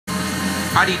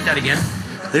I'd eat that again.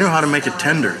 They know how to make it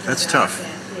tender. That's tough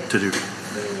to do,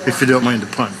 if you don't mind the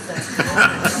pun.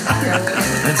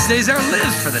 Wednesdays are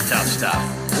lives for the tough stuff.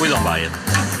 We don't buy it.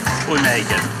 We make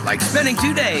it. Like spending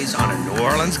 2 days on a New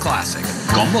Orleans classic.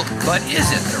 Combo. But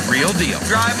is it the real deal?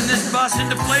 Driving this bus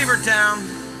into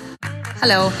Flavortown.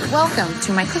 Hello, welcome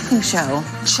to my cooking show,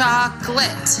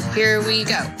 Chocolate. Here we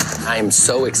go. I am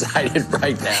so excited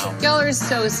right now. Y'all are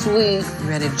so sweet. You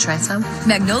ready to try some?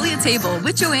 Magnolia Table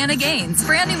with Joanna Gaines.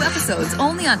 Brand new episodes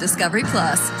only on Discovery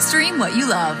Plus. Stream what you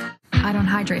love. I don't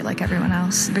hydrate like everyone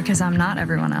else because I'm not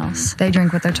everyone else. They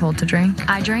drink what they're told to drink.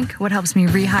 I drink what helps me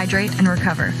rehydrate and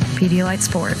recover. Pedialyte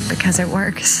Sport because it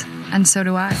works. And so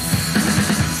do I.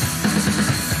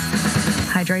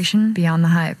 Hydration beyond the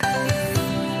hype.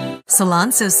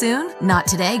 Salon so soon? Not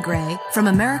today, Gray. From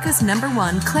America's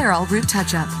 #1 Clairol Root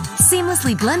Touch-Up.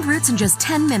 Seamlessly blend roots in just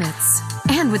 10 minutes.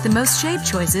 And with the most shade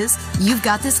choices, you've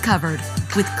got this covered.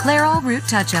 With Clairol Root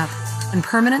Touch-Up and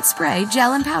permanent spray,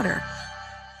 gel, and powder.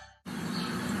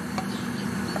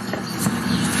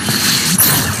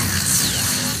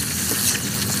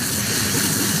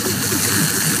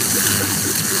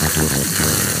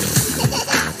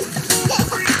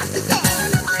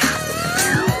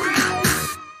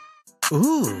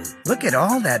 Ooh, look at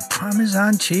all that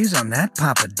Parmesan cheese on that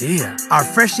papadilla. Our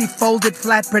freshly folded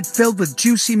flatbread filled with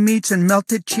juicy meats and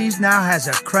melted cheese now has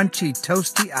a crunchy,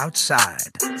 toasty outside.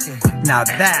 Now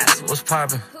that's What's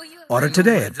poppin'? Order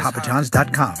today at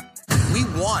papajohns.com. We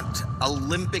want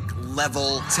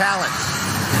Olympic-level talent.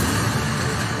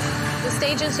 The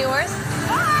stage is yours.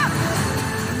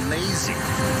 Amazing.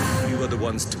 You are the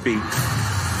ones to beat.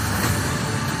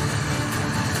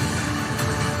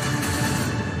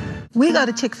 We go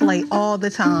to Chick-fil-A all the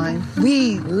time.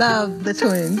 We love the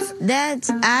twins. That's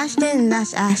Ashton and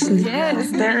that's Ashley.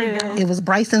 Yes, there it is. It was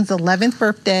Bryson's 11th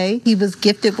birthday. He was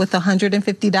gifted with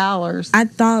 $150. I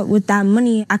thought with that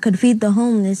money, I could feed the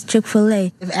homeless.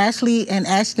 Chick-fil-A. If Ashley and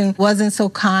Ashton wasn't so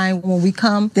kind when we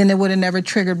come, then it would have never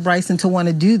triggered Bryson to want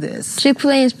to do this.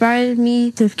 Chick-fil-A inspired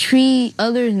me to treat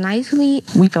others nicely.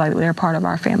 We feel like they're part of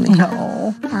our family.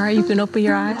 No. All right, you can open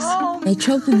your eyes. A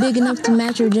trophy big enough to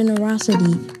match your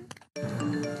generosity.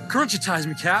 Crunchitize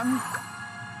me, Captain.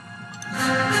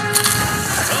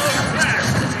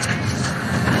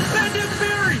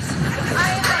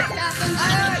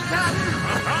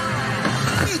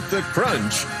 Eat the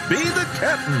crunch. Be the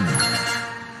captain.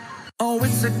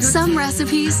 Some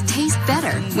recipes taste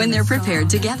better when they're prepared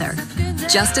together.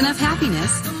 Just enough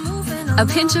happiness, a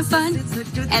pinch of fun,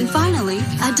 and finally,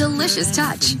 a delicious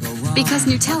touch. Because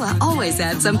Nutella always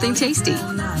adds something tasty.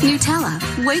 Nutella,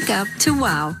 wake up to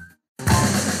wow.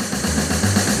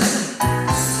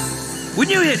 When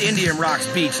you hit Indian Rocks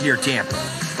Beach near Tampa,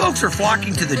 folks are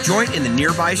flocking to the joint in the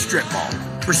nearby strip mall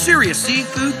for serious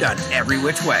seafood done every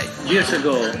which way. Years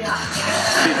ago,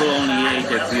 people only ate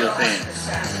a few things.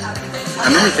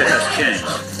 America has changed.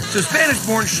 So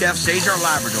Spanish-born chef Cesar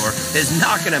Labrador is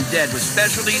knocking them dead with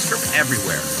specialties from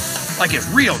everywhere. Like his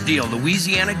real deal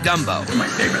Louisiana gumbo. My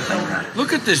favorite thing.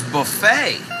 Look at this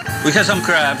buffet. We have some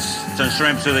crabs, some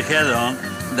shrimp to the kettle.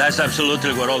 That's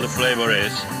absolutely what all the flavor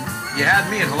is. You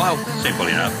had me at hello. Simple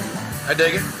enough. I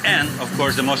dig it. And, of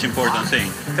course, the most important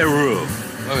thing, a roux.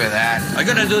 Look at that. I'm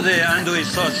gonna do the andouille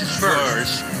sausage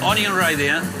first. Onion right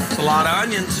there. It's a lot of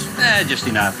onions. Just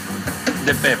enough.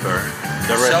 The pepper.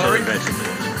 The rest Celery? of the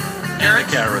vegetables. And the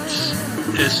carrots.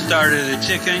 Just started the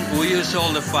chicken. We use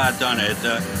all the fat on it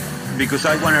because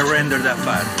I want to render that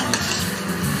fat.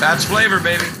 That's flavor,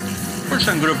 baby. Put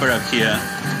some grouper up here.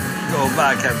 Go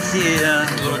back up here.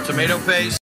 A little tomato paste.